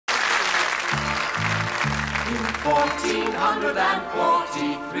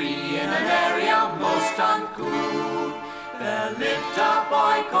1443, in an area most uncouth, there lived a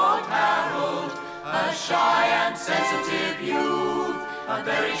boy called Harold, a shy and sensitive youth, a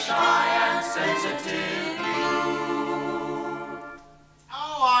very shy and sensitive youth.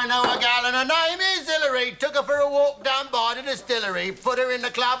 Oh, I know a gal and her name is Hillary. Took her for a walk down by the distillery, put her in the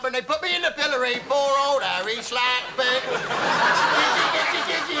club and they put me in the pillory. Poor old Harry Slackbit.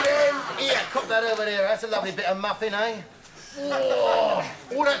 Gidgy then. Here, cook that over there. That's a lovely bit of muffin, eh? Oh,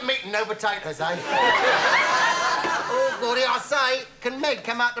 all that meat and no potatoes, eh? Oh, goody, I say, can Meg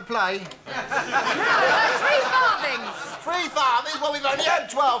come out to play? No, 3 farthings. 3 farthings? Well, we've only had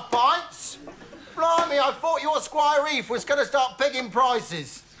 12 pints. Blimey, I thought your Squire Reef was going to start pegging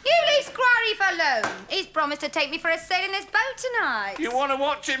prices. You leave Squire Reef alone. He's promised to take me for a sail in his boat tonight. You want to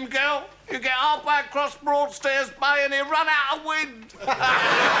watch him, girl? You get halfway across Broadstairs Bay and he'll run out of wind.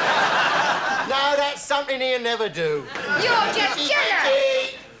 No, that's something he'll never do. You're just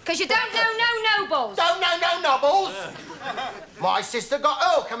jealous. Because you don't know no nobles. Don't know no nobles? My sister got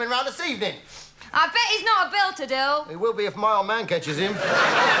Earl coming round this evening. I bet he's not a built-a-dill. He will be if my old man catches him.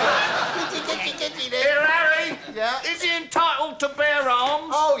 Here, Harry. Yeah? Is he entitled to bear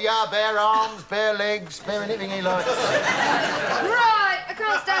arms? Oh, yeah, bare arms, bare legs, bare anything he likes. Right, I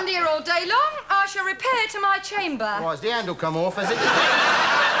can't stand here all day long. I shall repair to my chamber. Why, has the handle come off, has it?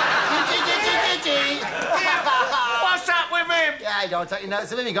 What's up with him? Yeah, don't take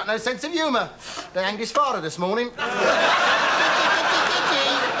notice of him. He got no sense of humour. They hanged his father this morning.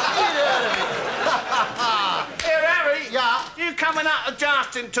 Here, Harry. Yeah? You coming out of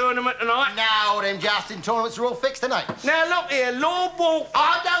jousting tournament tonight? Now, them jousting tournaments are all fixed, aren't they? Now, look here, Lord Walton.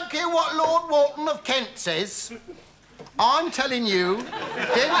 I don't care what Lord Walton of Kent says. I'm telling you,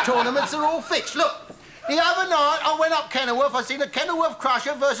 them tournaments are all fixed. Look, the other night I went up Kenilworth. I seen the Kenilworth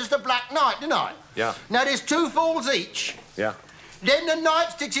Crusher versus the Black Knight, didn't I? Yeah. Now, there's 2 falls each. Yeah. Then the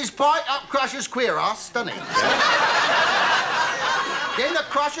Knight sticks his pike up Crusher's queer ass, doesn't he? Then the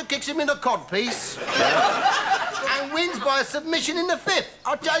Crusher kicks him in the codpiece and wins by a submission in the 5th.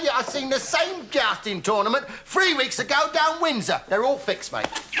 I tell you, I seen the same jousting tournament 3 weeks ago down Windsor. They're all fixed, mate.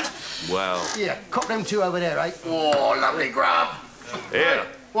 Well. Yeah, cop them 2 over there, eh? Oh, lovely grub. Here.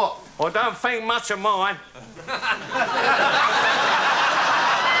 What? I don't think much of mine.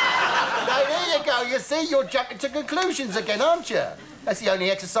 No, there you go. You see, you're jumping to conclusions again, aren't you? That's the only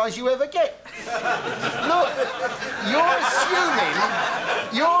exercise you ever get. Look,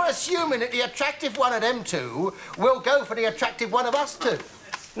 you're assuming that the attractive one of them 2 will go for the attractive one of us 2.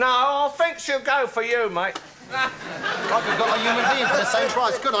 No, I think she'll go for you, mate. I could have got a human being for the same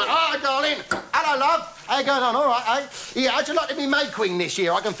price, couldn't I? Hi, darling. Hello, love. How you going on? All right, eh? Yeah, how'd you like to be May Queen this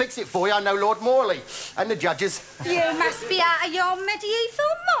year? I can fix it for you. I know Lord Morley and the judges. You must be out of your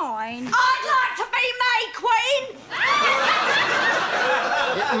medieval mind. I'd like to be May Queen.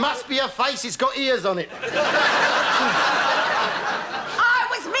 It must be a face. It's got ears on it. I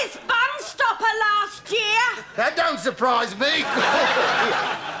was Miss Bunstopper last year. That don't surprise me.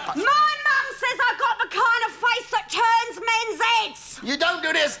 My mum says I've got the kind of face that turns men's heads. You don't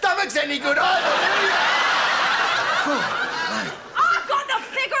do their stomachs any good either. I've got the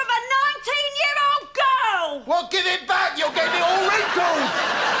figure of a 19-year-old girl. Well, give it back. You'll get it all wrinkled.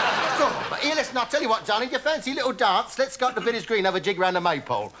 But here, listen, I'll tell you what, darling. You fancy a little dance? Let's go up to Village Green, have a jig round the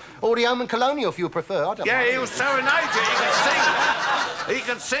maypole. Or the Omen Colonial, if you prefer. I don't Yeah, mind. he'll serenade you. He can sing. He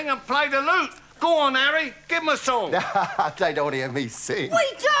can sing and play the lute. Go on, Harry. Give him a song. They don't hear me sing.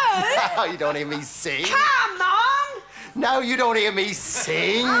 We do. No, you don't hear me sing. Come on. No, you don't hear me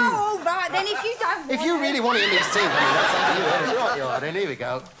sing. Oh, all right, then, if you don't If you really want to hear me sing, I mean, that's up to you. Right, you are, then. Here we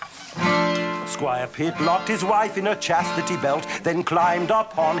go. Squire Pitt locked his wife in a chastity belt, then climbed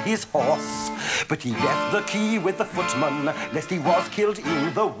upon his horse. But he left the key with the footman, lest he was killed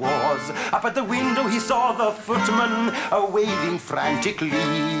in the wars. Up at the window he saw the footman waving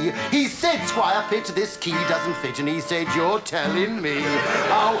frantically. He said, Squire Pitt, this key doesn't fit. And he said, you're telling me.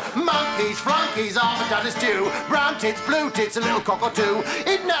 Oh, monkeys, flunkies, half a ton of stew, brown tits, blue tits, a little cockatoo.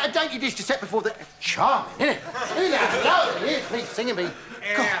 Isn't that a dainty dish to set before the... Charming, isn't it? Here's me, singing me.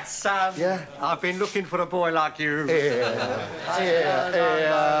 Yeah, son. Yeah? I've been looking for a boy like you. Yeah.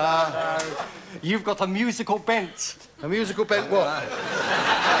 You've got a musical bent. A musical bent what?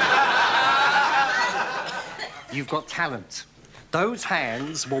 You've got talent. Those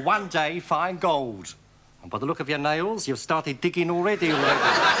hands will one day find gold. And by the look of your nails, you've started digging already.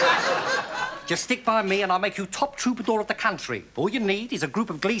 Just stick by me and I'll make you top troubadour of the country. All you need is a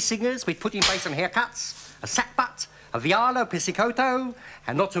group of glee singers with pudding face and haircuts, a sack butt, a viola, pizzicato,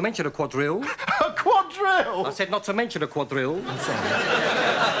 and not to mention a quadrille. A quadrille? I said not to mention a quadrille.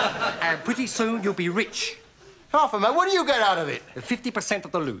 And pretty soon you'll be rich. Half a mate? What do you get out of it? 50%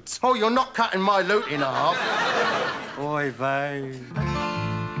 of the loot. Oh, you're not cutting my loot in half. Oy vey.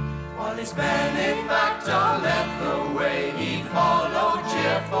 While his benefactor led the way, he followed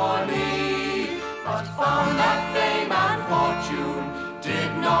cheerfully, but found that fame and fortune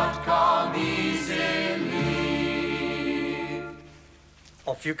did not come easily.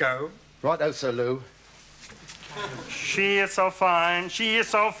 Off you go. Right, Sir Lou. She is so fine, she is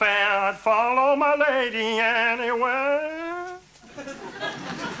so fair, I'd follow my lady anywhere.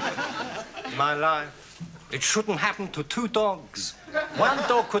 My life. It shouldn't happen to 2 dogs. 1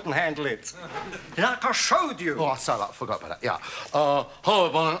 dog couldn't handle it. Like I showed you. Oh, sorry, I forgot about that, yeah.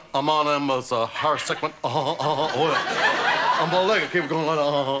 Hello, my name is Harry Sickman. I'm my leg, keep going like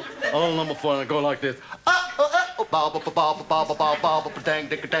that. Number 4, and go like this. Dang,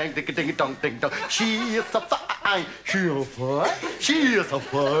 ding, dang, ding, ding, dong, ding, dong. She is so fine, she is fine, she is so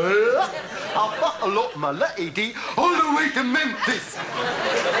fine. I'll follow my lady all the way to Memphis.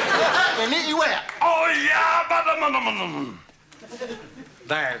 Anywhere. Oh, yeah, but...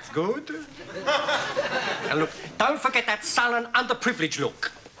 That's good. And look, don't forget that sullen, underprivileged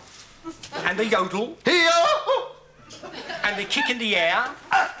look. And the yodel. Here. And the kick in the air.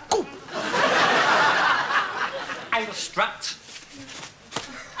 And the strut.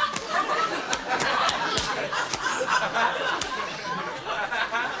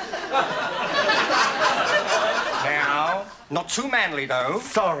 Now, not too manly, though.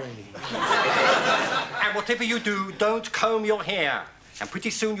 Sorry. And whatever you do, don't comb your hair. And pretty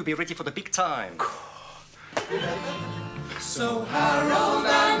soon you'll be ready for the big time. So Harold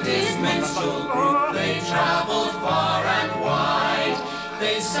and his minstrel group, they travelled far and wide.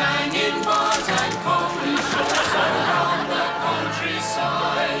 They sang in bars and coffee shops around the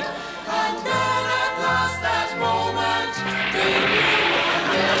countryside. And then at last that moment, they knew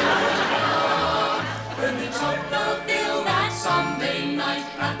when they would come. When they topped the bill that Sunday night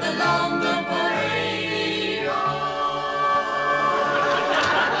at the London Parade Yard.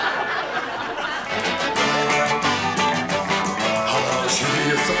 She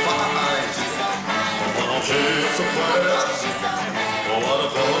is so fine. Oh, she is so fine. Oh, what a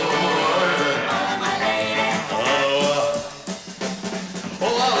lady. Oh,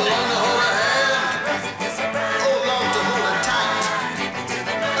 I long to hold her hand. Oh, long to hold her tight.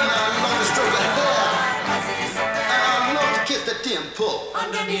 And I long to stroke her hair. And I long to kiss the dimple.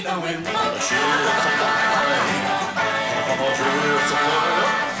 Underneath the window. She is so fine. Oh, she is so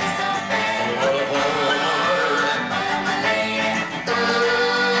fine.